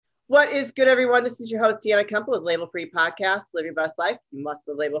What is good, everyone? This is your host, Deanna Kemple with Label Free Podcast. Live your best life. You must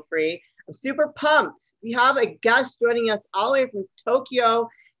live label free. I'm super pumped. We have a guest joining us all the way from Tokyo.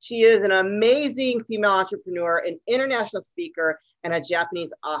 She is an amazing female entrepreneur, an international speaker, and a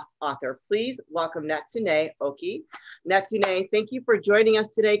Japanese author. Please welcome Natsune Oki. Natsune, thank you for joining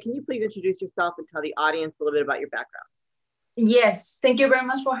us today. Can you please introduce yourself and tell the audience a little bit about your background? Yes, thank you very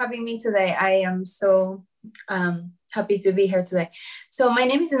much for having me today. I am so happy to be here today. So my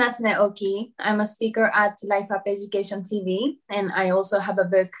name is Natsune Oki. I'm a speaker at Life Up Education TV, and I also have a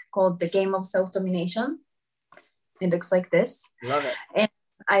book called The Game of Self-Domination. It looks like this. Love it. And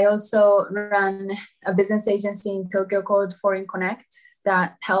I also run a business agency in Tokyo called Foreign Connect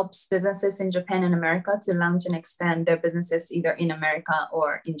that helps businesses in Japan and America to launch and expand their businesses either in America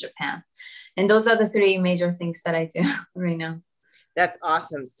or in Japan. And those are the three major things that I do right now. That's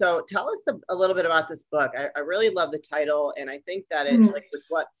awesome. So tell us a little bit about this book. I really love the title, and I think that it, like with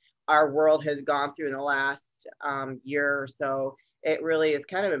what our world has gone through in the last year or so, it really is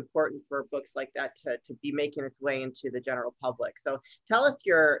kind of important for books like that to be making its way into the general public. So tell us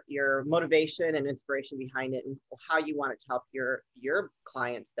your motivation and inspiration behind it and how you want it to help your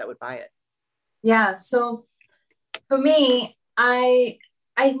clients that would buy it. Yeah. So for me, I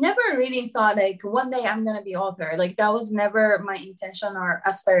never really thought like one day I'm going to be author. Like that was never my intention or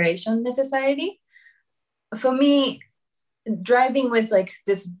aspiration necessarily. For me, driving with like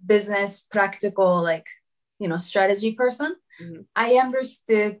this business practical, like, strategy person, I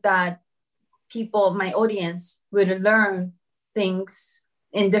understood that people, my audience would learn things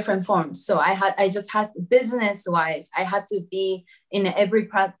in different forms. So I just had business wise, I had to be in every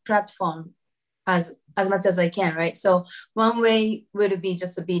platform as much as I can, right? So one way would it be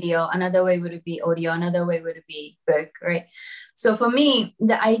just a video, another way would it be audio, another way would it be book, right? So for me,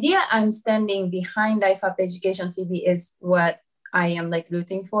 the idea I'm standing behind Life Up Education TV is what I am like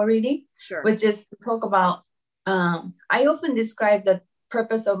rooting for really, Sure. Which is to talk about, I often describe the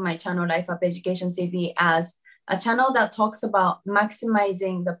purpose of my channel, Life Up Education TV, as a channel that talks about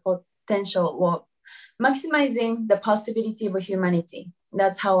maximizing the potential or maximizing the possibility of humanity.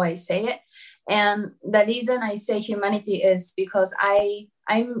 That's how I say it. And the reason I say humanity is because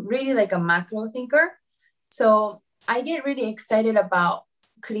I'm really like a macro thinker. So I get really excited about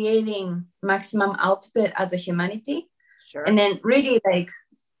creating maximum output as a humanity. Sure. And then really like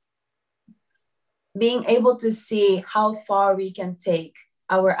being able to see how far we can take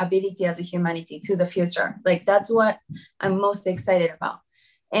our ability as a humanity to the future. Like that's what I'm most excited about.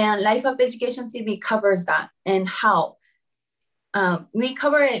 And Life Up Education TV covers that and how. We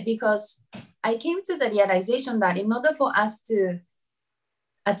cover it because I came to the realization that in order for us to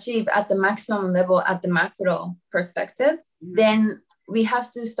achieve at the maximum level at the macro perspective, then we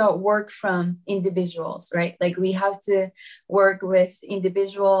have to start work from individuals, right? Like we have to work with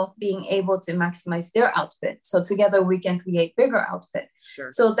individual being able to maximize their output. So together we can create bigger output.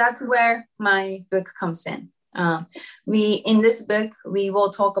 Sure. So that's where my book comes in. In this book, we will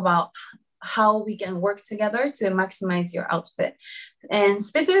talk about how we can work together to maximize your output. And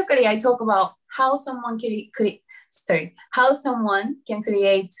specifically, I talk about how someone can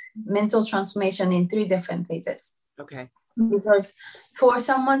create mental transformation in 3 different phases. Okay. Because for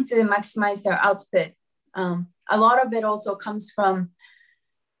someone to maximize their output, a lot of it also comes from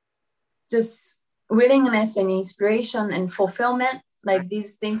just willingness and inspiration and fulfillment. Like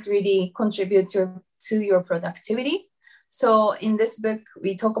these things really contribute to your productivity. So in this book,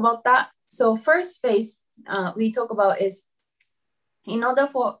 we talk about that. So first phase we talk about is in order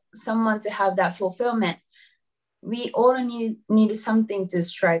for someone to have that fulfillment, we all need something to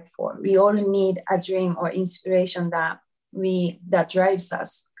strive for. We all need a dream or inspiration that drives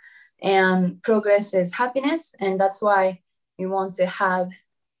us. And progress is happiness. And that's why we want to have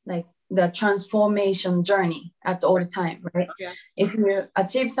like the transformation journey at all the time, right? Okay. If you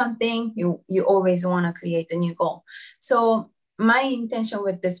achieve something, you always want to create a new goal. So my intention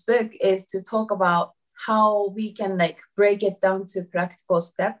with this book is to talk about how we can like break it down to practical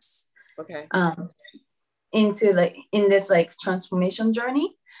steps. Okay. Into like in this like transformation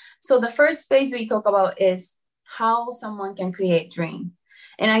journey. So the first phase we talk about is how someone can create dream.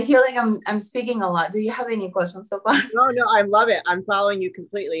 And I feel like I'm speaking a lot. Do you have any questions so far? No, I love it. I'm following you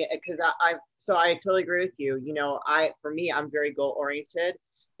completely because I totally agree with you. For me, I'm very goal oriented.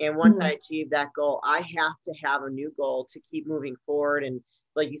 And once I achieve that goal, I have to have a new goal to keep moving forward. And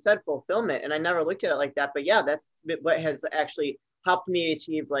like you said, fulfillment. And I never looked at it like that, but yeah, that's what has actually helped me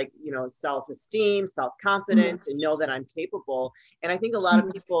achieve self-esteem, self-confidence, and know that I'm capable. And I think a lot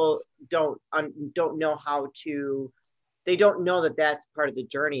of people don't know they don't know that that's part of the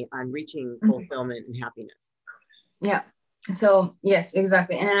journey on reaching fulfillment and happiness. Yeah. So yes,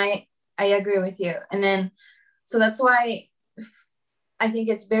 exactly. And I agree with you. And then, so that's why I think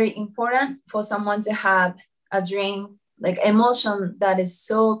it's very important for someone to have a dream, like emotion that is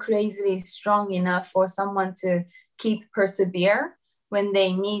so crazily strong enough for someone to keep persevere when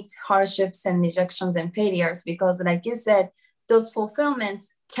they meet hardships and rejections and failures. Because like you said, those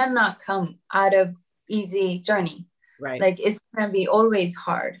fulfillments cannot come out of easy journey. Right. Like it's gonna be always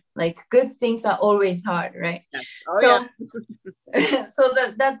hard. Like good things are always hard, right? Yes. So so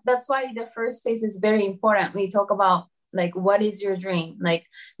that's why the first phase is very important. We talk about like what is your dream, like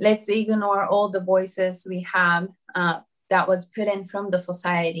let's ignore all the voices we have that was put in from the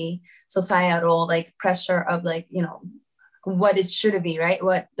societal like pressure of like, you know, what it should be, right,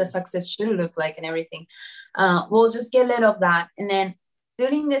 what the success should look like and everything. We'll just get rid of that. And then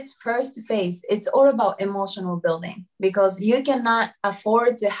during this first phase, it's all about emotional building, because you cannot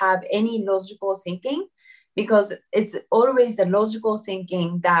afford to have any logical thinking, because it's always the logical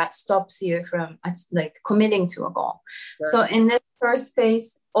thinking that stops you from like committing to a goal. Sure. So in this first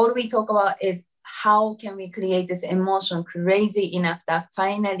phase, all we talk about is how can we create this emotion crazy enough that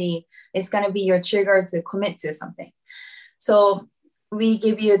finally it's going to be your trigger to commit to something. So we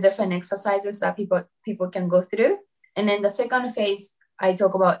give you different exercises that people can go through. And then the second phase I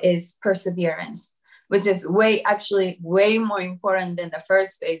talk about is perseverance, which is way more important than the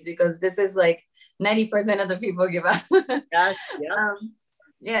first phase, because this is like 90% of the people give up. Yes, yeah.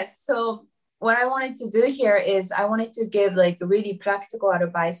 Yes. So what I wanted to do here is I wanted to give like really practical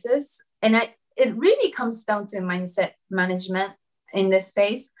advices. And it really comes down to mindset management in this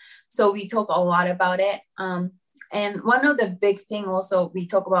space. So we talk a lot about it. And one of the big thing also we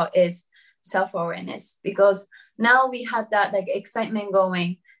talk about is self-awareness, because now we had that like excitement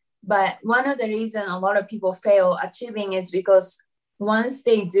going. But one of the reasons a lot of people fail achieving is because once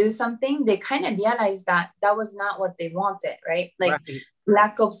they do something, they kind of realize that that was not what they wanted, right? Like right.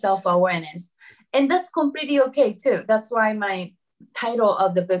 Lack of self-awareness. And that's completely okay too. That's why my title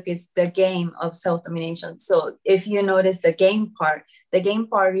of the book is The Game of Self-Domination. So if you notice the game part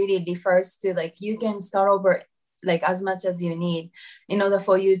really refers to like you can start over like as much as you need in order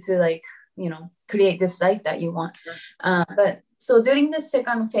for you to like, you know, create this life that you want. Sure. But so during the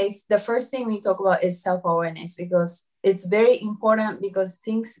second phase, the first thing we talk about is self-awareness, because it's very important, because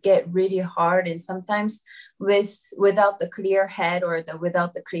things get really hard. And sometimes without the clear head or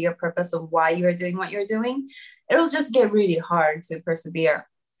without the clear purpose of why you're doing what you're doing, it'll just get really hard to persevere.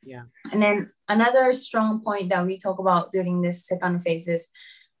 Yeah. And then another strong point that we talk about during this second phase is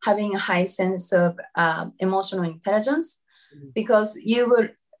having a high sense of emotional intelligence, because you will,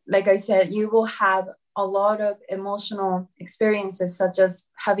 like I said, you will have a lot of emotional experiences, such as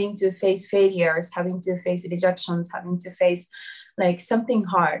having to face failures, having to face rejections, having to face like something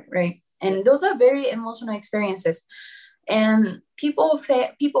hard, right? And those are very emotional experiences. And people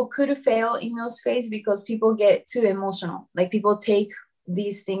could fail in those phases because people get too emotional. Like people take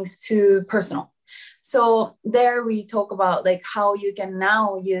these things too personal. So there we talk about like how you can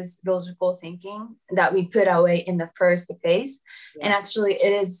now use logical thinking that we put away in the first phase. Yeah. And actually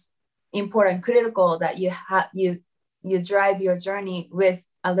it is important, critical that you drive your journey with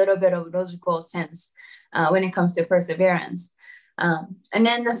a little bit of logical sense when it comes to perseverance. And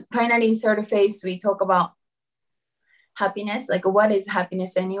then finally, third phase, we talk about happiness. Like what is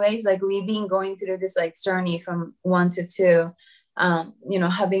happiness anyways? Like we've been going through this like journey from 1 to 2, you know,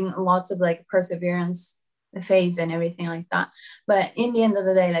 having lots of like perseverance phase and everything like that. But in the end of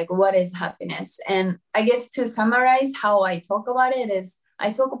the day, like what is happiness? And I guess to summarize how I talk about it is,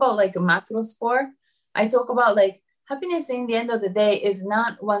 I talk about like a macro score. I talk about like happiness in the end of the day is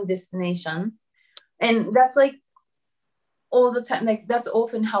not one destination. And that's like all the time, like that's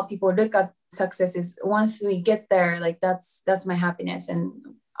often how people look at success, is once we get there, like that's my happiness and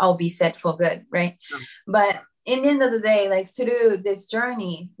I'll be set for good, right? Mm. But in the end of the day, like through this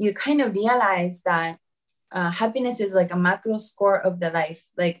journey, you kind of realize that happiness is like a macro score of the life.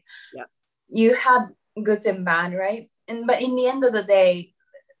 Like you have good and bad, right? But in the end of the day,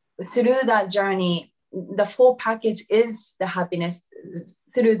 through that journey, the full package is the happiness.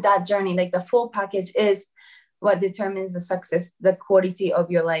 Through that journey, like the full package is what determines the success, the quality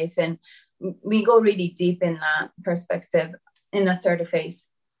of your life. And we go really deep in that perspective in the third phase.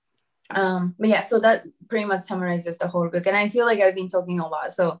 But yeah, so that pretty much summarizes the whole book. And I feel like I've been talking a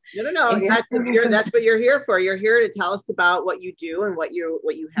lot. So no, that's what you're here for. You're here to tell us about what you do and what you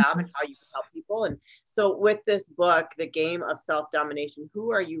have and how you can help people. And so with this book, The Game of Self-Domination,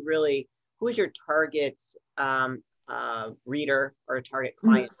 who's your target reader or a target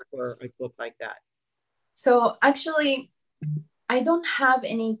client for a book like that? So actually, I don't have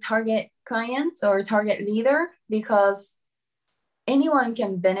any target clients or target leader, because anyone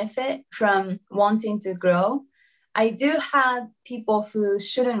can benefit from wanting to grow. I do have people who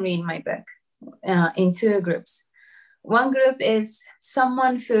shouldn't read my book in two groups. One group is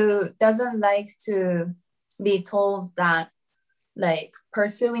someone who doesn't like to be told that like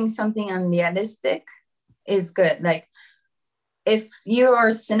pursuing something unrealistic is good. Like if you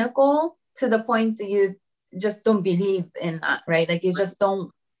are cynical to the point that you just don't believe in that, right? Like you just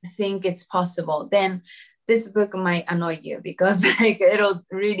don't think it's possible, then this book might annoy you because like it'll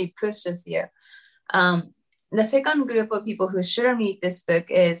really pushes you. The second group of people who shouldn't read this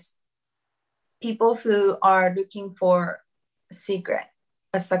book is people who are looking for secret,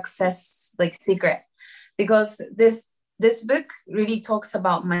 a success like secret, because this book really talks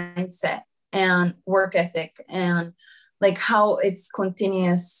about mindset and work ethic and like how it's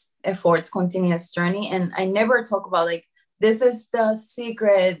continuous efforts, continuous journey. And I never talk about like this is the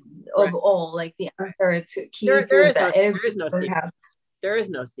secret of all, like the answer to key there to that. There is no secret. There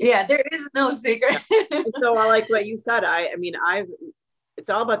is no secret. Yeah, there is no secret. So I like what you said. I mean, it's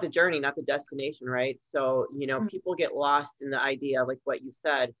all about the journey, not the destination, right? So, you know, people get lost in the idea, like what you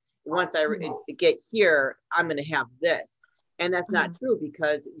said. Once I get here, I'm going to have this. And that's not true,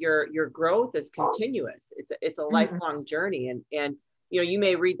 because your growth is continuous. It's a lifelong journey. And, you know, you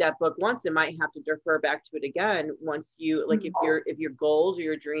may read that book once and might have to defer back to it again once you, like, if your goals or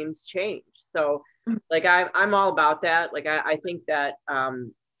your dreams change. So like, I'm all about that. Like, I think that,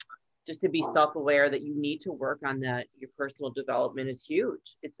 just to be self-aware that you need to work on that. Your personal development is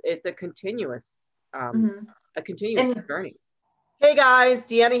huge. It's a continuous, journey. Hey guys,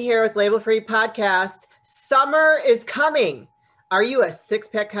 Deanna here with Label Free Podcast. Summer is coming. Are you a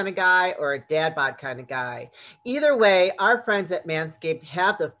six-pack kind of guy or a dad bod kind of guy? Either way, our friends at Manscaped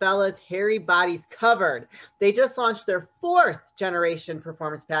have the fellas' hairy bodies covered. They just launched their 4th generation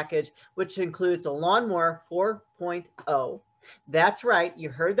performance package, which includes the Lawnmower 4.0. That's right, you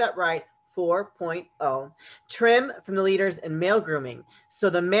heard that right, 4.0. Trim from the leaders in male grooming, so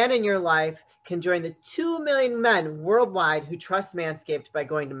the man in your life can join the 2 million men worldwide who trust Manscaped by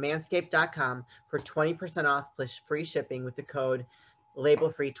going to manscaped.com for 20% off plus free shipping with the code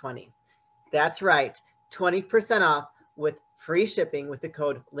LABELFREE20. That's right, 20% off with free shipping with the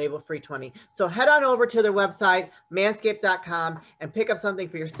code LABELFREE20. So head on over to their website, manscaped.com, and pick up something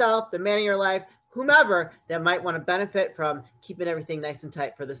for yourself, the man in your life, whomever that might want to benefit from keeping everything nice and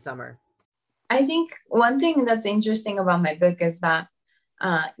tight for the summer. I think one thing that's interesting about my book is that,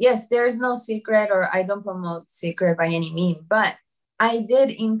 yes, there is no secret, or I don't promote secret by any means, but I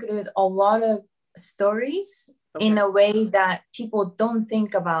did include a lot of stories in a way that people don't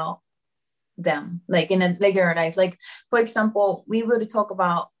think about them, like in a regular life. Like, for example, we would talk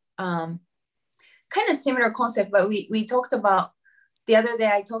about kind of similar concept, but we talked about, the other day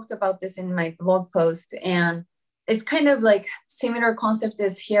I talked about this in my blog post, and it's kind of like similar concept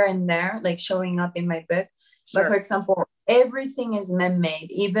is here and there, like showing up in my book. Sure. But for example, everything is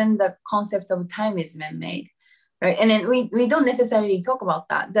man-made. Even the concept of time is man-made, right? And then we don't necessarily talk about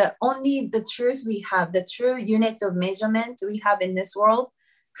that. The truth we have, the true unit of measurement we have in this world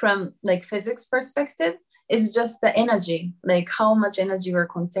from like physics perspective is just the energy, like how much energy we're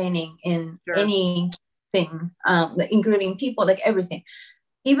containing in anything, including people, like everything.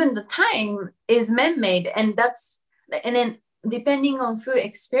 Even the time is man-made, and then depending on who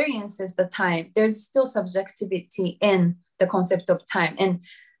experiences the time, there's still subjectivity in the concept of time. And,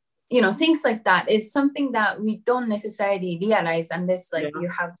 you know, things like that is something that we don't necessarily realize unless you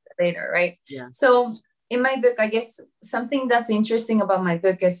have later, right? Yeah. So in my book, I guess something that's interesting about my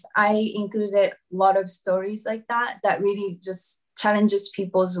book is I included a lot of stories like that really just challenges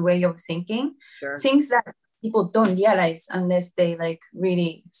people's way of thinking. Sure. Things that people don't realize unless they like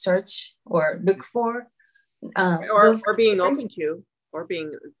really search or look for. Or being open to, or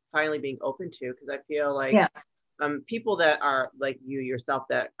finally being open to, because I feel like people that are like you yourself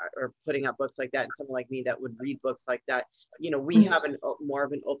that are putting up books like that, and someone like me that would read books like that, you know, we have more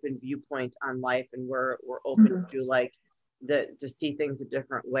of an open viewpoint on life, and we're open to like to see things a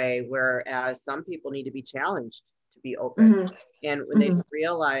different way, whereas some people need to be challenged to be open. And when they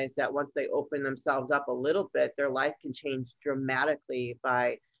realize that once they open themselves up a little bit, their life can change dramatically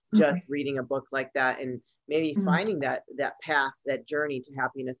by just reading a book like that, and maybe finding that path, that journey to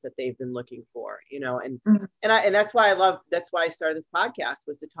happiness that they've been looking for, you know. And that's why I started this podcast,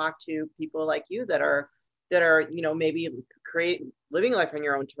 was to talk to people like you that are, you know, maybe living life on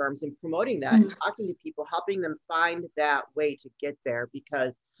your own terms and promoting that, and talking to people, helping them find that way to get there,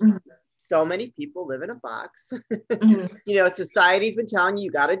 because so many people live in a box. You know, society's been telling you,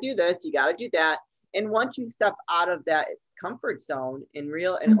 you got to do this, you got to do that. And once you step out of that comfort zone and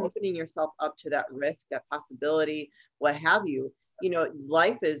opening yourself up to that risk, that possibility, what have you,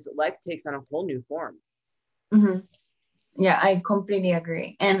 life takes on a whole new form. Mm-hmm. Yeah, I completely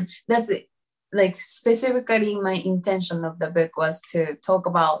agree. And that's it. Like specifically my intention of the book was to talk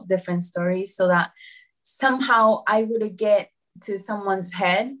about different stories so that somehow I would get to someone's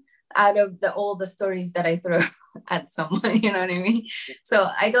head out of all the stories that I throw at someone, you know what I mean? So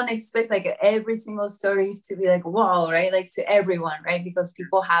I don't expect like every single stories to be like, wow, right? Like to everyone, right? Because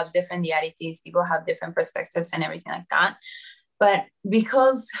people have different realities, people have different perspectives and everything like that. But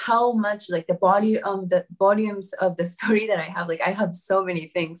because how much like the volumes of the story that I have, like I have so many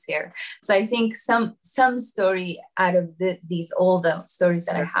things here. So I think some story out of these all the stories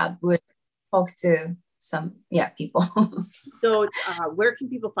that I have would talk to some people. So where can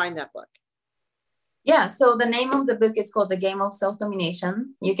people find that book? Yeah, so the name of the book is called The Game of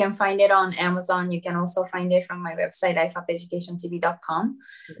Self-Domination. You can find it on Amazon. You can also find it from my website, ifapeducationtv.com.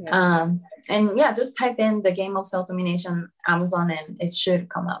 Okay. And yeah, just type in The Game of Self-Domination, Amazon, and it should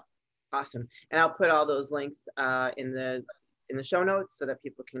come up. Awesome. And I'll put all those links in the show notes so that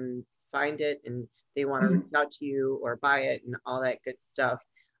people can find it and they want to reach out to you or buy it and all that good stuff.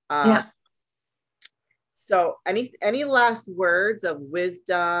 Yeah. So any last words of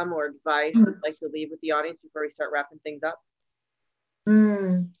wisdom or advice you'd like to leave with the audience before we start wrapping things up?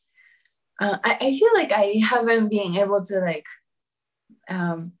 I feel like I haven't been able to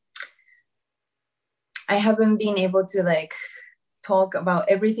talk about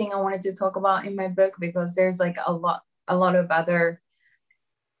everything I wanted to talk about in my book because there's like a lot of other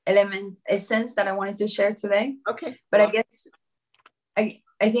essence that I wanted to share today. Okay. But well, I guess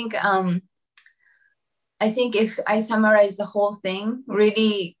I think if I summarize the whole thing,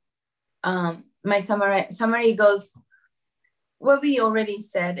 really, my summary goes, what we already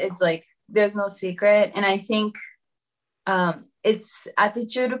said is like, there's no secret. And I think it's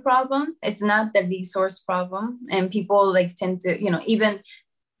attitude problem. It's not the resource problem. And people like tend to, even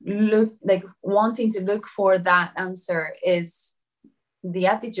look like wanting to look for that answer is the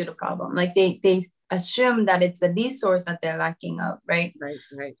attitude problem. Like they assume that it's a resource that they're lacking of, right?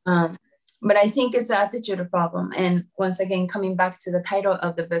 Right. But I think it's an attitude problem. And once again, coming back to the title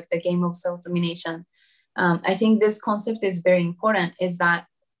of the book, The Game of Self-Domination, I think this concept is very important, is that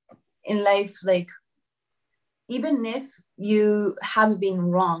in life, like, even if you have been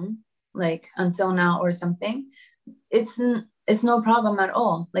wrong, like until now or something, it's no problem at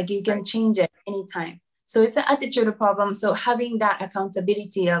all. Like you can change it anytime. So it's an attitude problem. So having that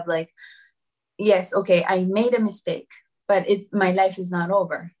accountability of like, yes, okay, I made a mistake, but my life is not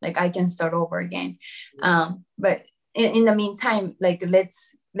over. Like I can start over again. But in the meantime, like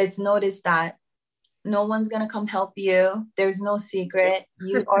let's notice that no one's gonna come help you. There's no secret.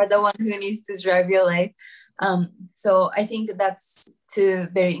 You are the one who needs to drive your life. So I think that's two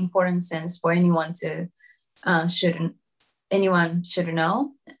very important sense for anyone to anyone should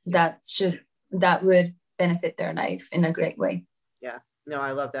know that would benefit their life in a great way. Yeah, no,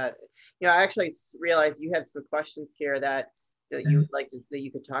 I love that. I actually realized you had some questions here that you would like that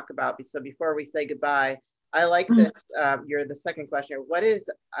you could talk about. So before we say goodbye, I like this. You're the second question. What is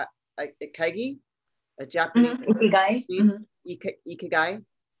ikigai? A Japanese ikigai? Ikigai.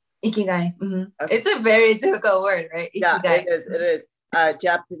 Ikigai. Okay. It's a very difficult word, right? Ikigai. Yeah, it is.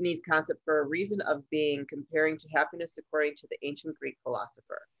 Japanese concept for a reason of being, comparing to happiness according to the ancient Greek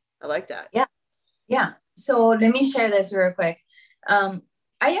philosopher. I like that. Yeah. So let me share this real quick.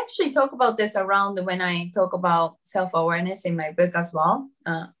 I actually talk about this around when I talk about self-awareness in my book as well,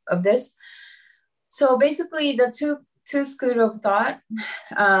 of this. So basically the two schools of thought,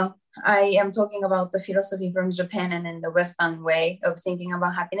 I am talking about the philosophy from Japan and then the Western way of thinking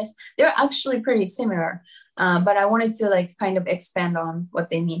about happiness. They're actually pretty similar, but I wanted to like kind of expand on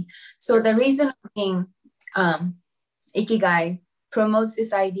what they mean. So the reason being, Ikigai promotes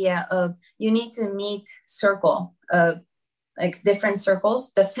this idea of you need to meet circle of like different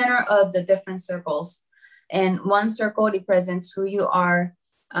circles, the center of the different circles. And one circle represents who you are,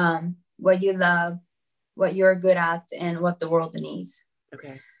 what you love, what you're good at, and what the world needs.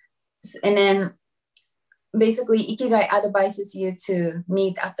 Okay. And then basically Ikigai advises you to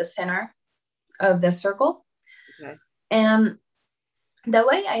meet at the center of the circle. Okay. And the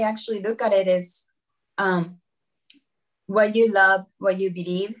way I actually look at it is what you love, what you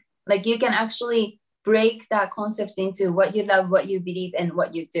believe. Like you can actually break that concept into what you love, what you believe, and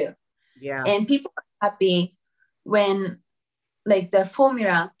what you do. Yeah. And people are happy when like the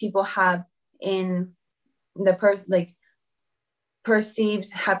formula people have in the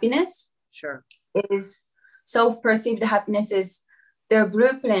perceived happiness. Sure. Is self-perceived happiness is their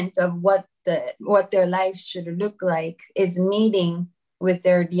blueprint of what their life should look like is meeting with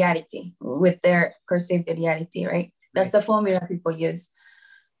their reality, with their perceived reality, right? That's the formula people use.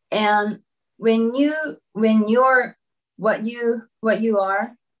 And when you're what you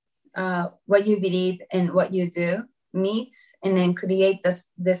are, what you believe and what you do meet and then create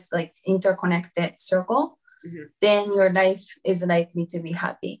this like interconnected circle, then your life is likely to be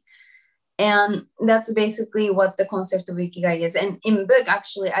happy. And that's basically what the concept of Ikigai is. And in book,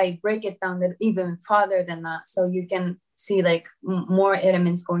 actually, I break it down even farther than that. So you can see like more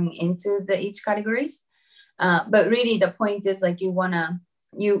elements going into each categories. But really the point is like you want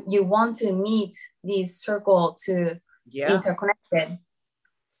to meet these circle to interconnected.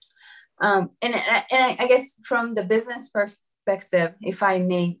 And I guess from the business perspective, if I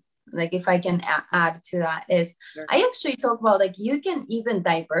can add to that is, sure. I actually talk about like you can even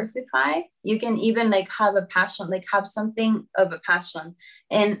diversify. You can even like have a passion, like have something of a passion,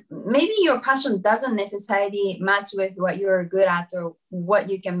 and maybe your passion doesn't necessarily match with what you're good at or what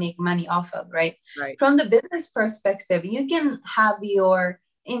you can make money off of, right? From the business perspective, you can have your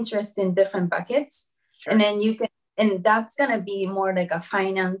interest in different buckets, sure. And then and that's gonna be more like a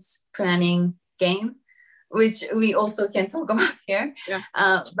finance planning game, which we also can talk about here. Yeah.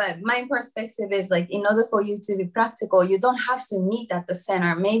 But my perspective is like, in order for you to be practical, you don't have to meet at the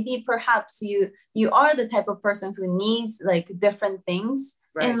center. Maybe perhaps you are the type of person who needs like different things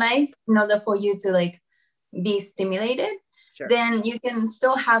in life in order for you to like be stimulated. Sure. Then you can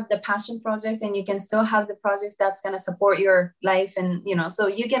still have the passion project and you can still have the project that's going to support your life. And, so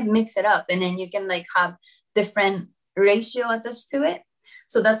you can mix it up and then you can like have different ratio attached to it.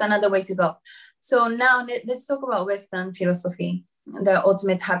 So that's another way to go. So now let's talk about Western philosophy. The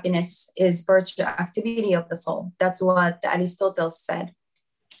ultimate happiness is virtue activity of the soul. That's what Aristotle said.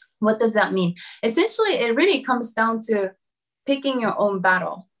 What does that mean? Essentially, it really comes down to picking your own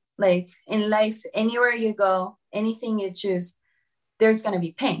battle. Like in life, anywhere you go, anything you choose, there's going to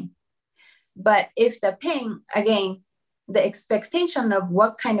be pain. But if the pain, again, the expectation of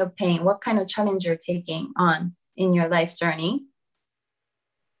what kind of pain, what kind of challenge you're taking on in your life journey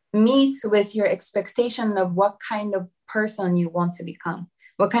meets with your expectation of what kind of person you want to become,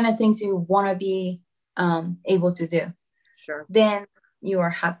 what kind of things you want to be able to do, sure. Then you are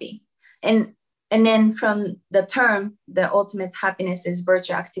happy. And then from the term, the ultimate happiness is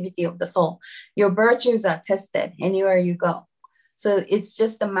virtue activity of the soul. Your virtues are tested anywhere you go. So it's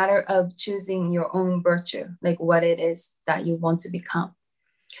just a matter of choosing your own virtue, like what it is that you want to become.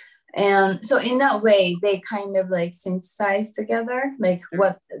 And so in that way, they kind of like synthesize together, like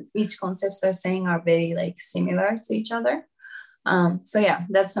what each concepts are saying are very like similar to each other. So yeah,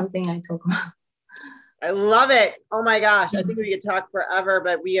 that's something I talk about. I love it. Oh my gosh. I think we could talk forever,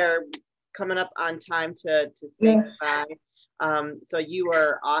 but we are coming up on time to say goodbye. So you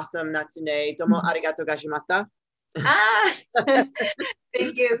are awesome, Natsume. Domo arigatou gozaimashita.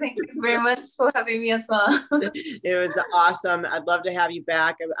 Thank you very much for having me as well. It was awesome. I'd love to have you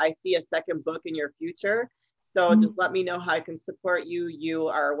back. I see a second book in your future, so just let me know how I can support you. You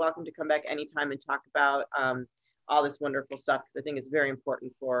are welcome to come back anytime and talk about all this wonderful stuff, because I think it's very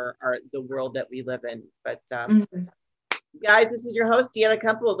important for the world that we live in. But guys, this is your host Deanna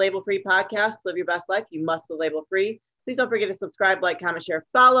Kemple with Label Free Podcast. Live your best life. You must live label free. Please don't forget to subscribe, like, comment, share,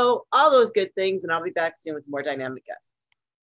 follow, all those good things. And I'll be back soon with more dynamic guests.